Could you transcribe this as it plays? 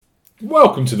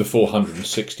Welcome to the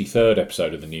 463rd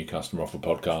episode of the New Customer Offer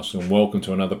podcast, and welcome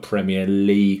to another Premier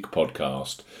League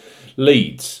podcast.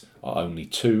 Leeds are only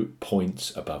 2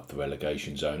 points above the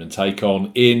relegation zone and take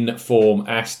on in-form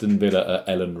Aston Villa at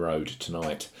Ellen Road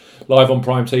tonight. Live on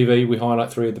Prime TV, we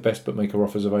highlight 3 of the best bookmaker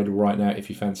offers available right now if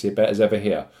you fancy a bet as ever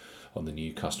here on the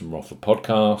New Customer Offer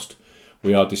podcast.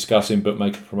 We are discussing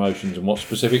bookmaker promotions and what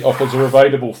specific offers are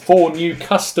available for new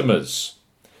customers.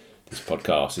 This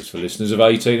podcast is for listeners of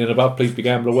 18 and above. Please be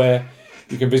gamble aware.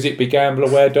 You can visit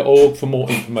begambleaware.org for more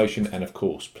information, and of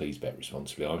course, please bet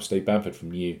responsibly. I'm Steve Bamford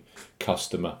from New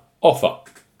Customer Offer.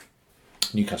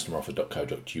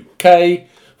 newcustomeroffer.co.uk.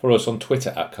 Follow us on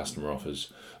Twitter at Customer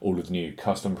Offers. All of the new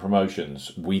custom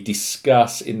promotions we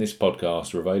discuss in this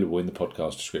podcast are available in the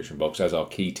podcast description box as our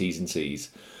key T's and C's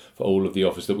for all of the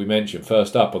offers that we mentioned.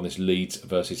 First up on this Leeds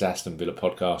versus Aston Villa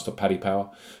podcast are Paddy Power,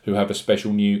 who have a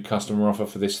special new customer offer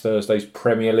for this Thursday's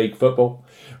Premier League football.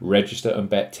 Register and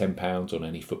bet £10 on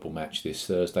any football match this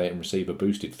Thursday and receive a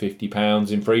boosted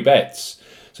 £50 in free bets.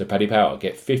 So Paddy Power,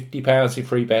 get £50 in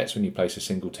free bets when you place a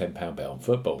single £10 bet on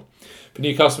football. For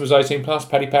new customers 18 plus,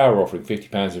 Paddy Power are offering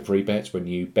 £50 in free bets when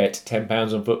you bet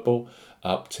 £10 on football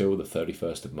up till the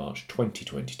 31st of March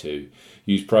 2022.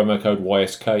 Use promo code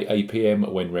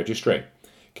YSKAPM when registering.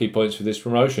 Key points for this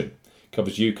promotion: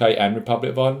 covers UK and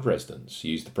Republic of Ireland residents.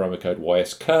 Use the promo code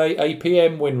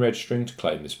YSKAPM when registering to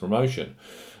claim this promotion.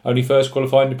 Only first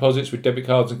qualifying deposits with debit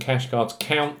cards and cash cards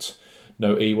count.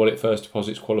 No e-wallet first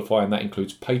deposits qualify, and that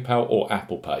includes PayPal or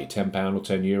Apple Pay. £10 or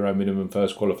 €10 minimum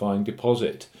first qualifying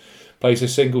deposit. Place a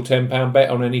single £10 bet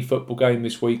on any football game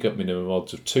this week at minimum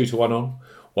odds of 2-1 on,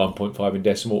 1.5 in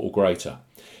decimal or greater.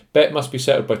 Bet must be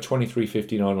settled by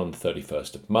 23.59 on the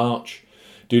 31st of March.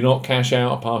 Do not cash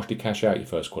out or partially cash out your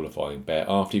first qualifying bet.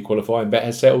 After your qualifying bet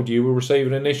has settled, you will receive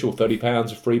an initial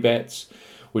 £30 of free bets,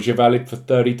 which are valid for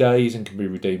 30 days and can be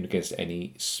redeemed against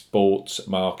any sports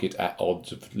market at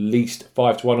odds of at least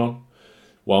 5-1 on,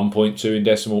 1.2 in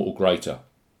decimal or greater.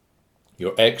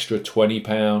 Your extra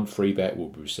 £20 free bet will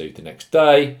be received the next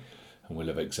day and will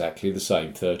have exactly the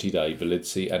same 30-day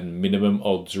validity and minimum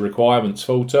odds requirements.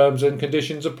 Full terms and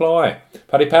conditions apply.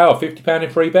 Paddy Power, £50 in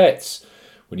free bets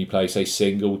when you place a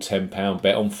single £10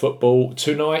 bet on football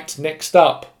tonight. Next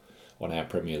up on our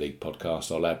Premier League podcast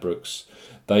are Ladbrokes.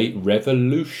 They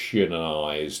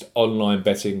revolutionised online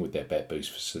betting with their Bet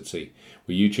Boost facility,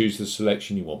 where you choose the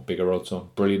selection you want bigger odds on.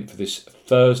 Brilliant for this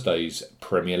Thursday's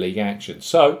Premier League action.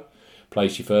 So,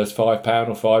 place your first £5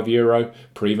 or €5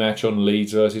 pre-match on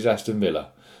Leeds versus Aston Villa,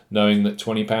 knowing that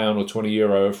 £20 or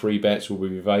 €20 of free bets will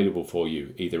be available for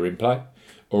you, either in play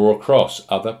or across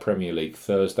other Premier League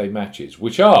Thursday matches,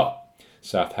 which are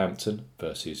Southampton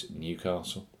versus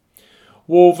Newcastle,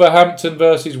 Wolverhampton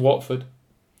versus Watford,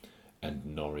 and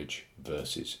Norwich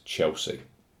versus Chelsea.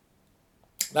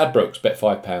 Ladbrokes, bet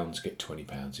 £5, get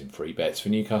 £20 in free bets for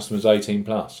new customers 18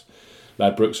 plus.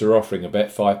 Ladbrokes are offering a bet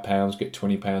 £5, get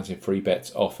 £20 in free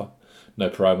bets offer. No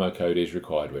promo code is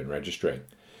required when registering.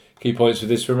 Key points for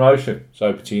this promotion: it's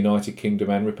open to United Kingdom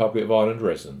and Republic of Ireland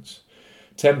residents.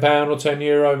 £10 or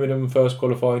 €10 minimum first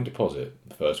qualifying deposit.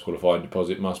 The first qualifying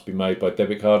deposit must be made by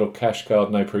debit card or cash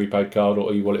card. No prepaid card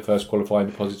or e-wallet first qualifying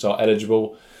deposits are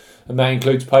eligible, and that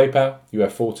includes PayPal. You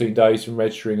have 14 days from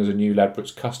registering as a new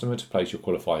Ladbrokes customer to place your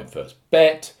qualifying first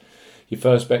bet. Your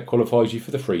first bet qualifies you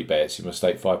for the free bets. You must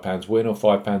stake £5 win or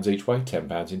 £5 each way,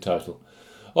 £10 in total,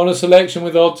 on a selection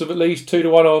with odds of at least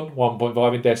 2-1 on,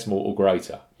 1.5 in decimal or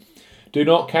greater. Do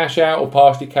not cash out or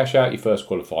partially cash out your first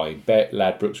qualifying bet.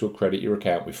 Ladbrokes will credit your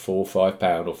account with £4,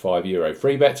 £5 or €5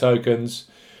 free bet tokens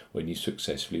when you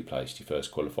successfully placed your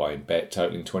first qualifying bet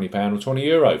totaling £20 or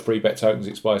 €20. Free bet tokens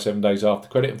expire 7 days after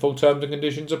credit and full terms and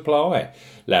conditions apply.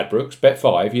 Ladbrokes, bet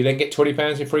 £5, you then get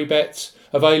 £20 in free bets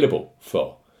available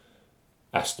for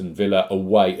Aston Villa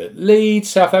away at Leeds,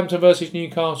 Southampton versus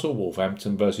Newcastle,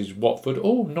 Wolverhampton versus Watford,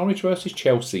 or Norwich versus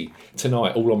Chelsea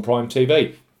tonight, all on Prime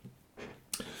TV.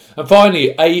 And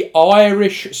finally, a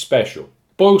Irish special.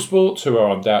 Boyle Sports, who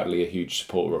are undoubtedly a huge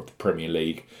supporter of the Premier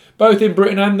League, both in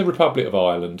Britain and the Republic of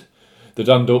Ireland, the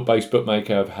Dundalk-based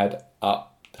bookmaker have had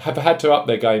to up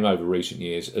their game over recent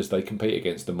years as they compete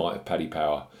against the might of Paddy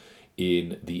Power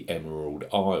in the Emerald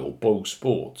Isle. Boyle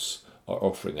Sports are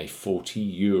offering a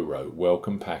 €40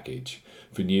 welcome package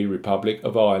for new Republic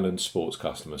of Ireland sports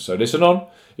customers. So listen on,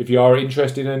 if you are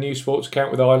interested in a new sports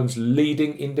account with Ireland's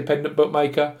leading independent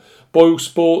bookmaker, Boyle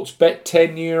Sports, bet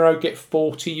 €10, get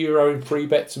 €40 in free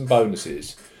bets and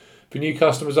bonuses. For new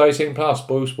customers 18 plus,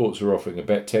 Boyle Sports are offering a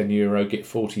bet €10, get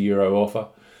 €40 offer.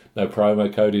 No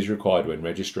promo code is required when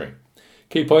registering.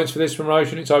 Key points for this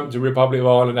promotion: it's open to Republic of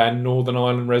Ireland and Northern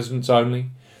Ireland residents only.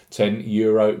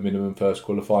 €10 minimum first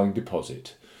qualifying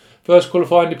deposit. First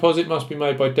qualifying deposit must be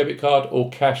made by debit card or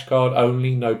cash card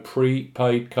only. No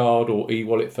prepaid card or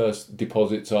e-wallet first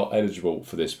deposits are eligible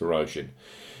for this promotion.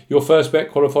 Your first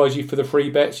bet qualifies you for the free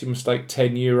bets. You must stake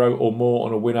 €10 or more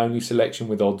on a win-only selection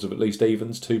with odds of at least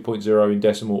evens, 2.0 in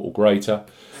decimal or greater.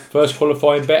 First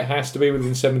qualifying bet has to be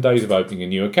within 7 days of opening a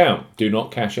new account. Do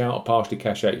not cash out or partially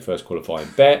cash out your first qualifying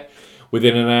bet.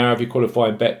 Within an hour of your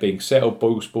qualifying bet being settled,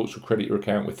 Boyle Sports will credit your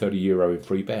account with €30 in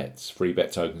free bets. Free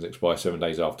bet tokens expire 7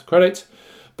 days after credit.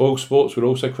 Boyle Sports will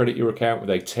also credit your account with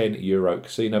a €10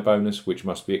 casino bonus, which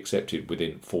must be accepted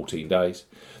within 14 days.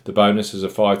 The bonus has a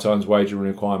 5 times wagering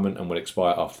requirement and will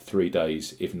expire after 3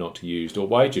 days if not used or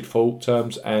wagered. Full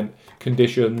terms and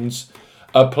conditions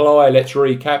apply. Let's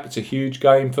recap. It's a huge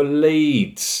game for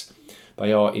Leeds.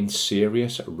 They are in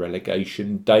serious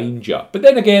relegation danger. But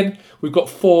then again, we've got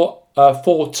four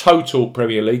total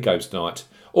Premier League games tonight,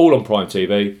 all on Prime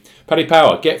TV. Paddy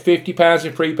Power, get £50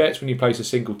 in free bets when you place a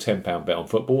single £10 bet on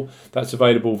football. That's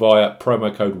available via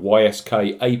promo code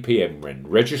YSKAPM when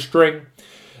registering.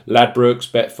 Ladbrokes,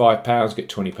 bet £5, get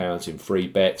 £20 in free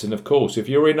bets. And of course, if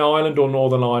you're in Ireland or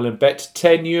Northern Ireland, bet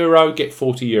 €10, get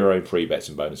 €40 in free bets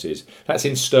and bonuses. That's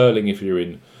in sterling if you're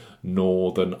in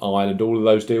Northern Ireland. All of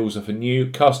those deals are for new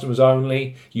customers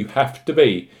only. You have to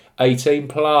be 18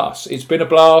 plus. It's been a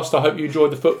blast. I hope you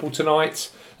enjoyed the football tonight.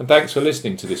 And thanks for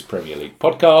listening to this Premier League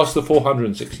podcast, the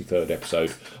 463rd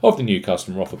episode of the New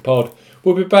Customer Offer Pod.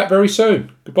 We'll be back very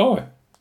soon. Goodbye.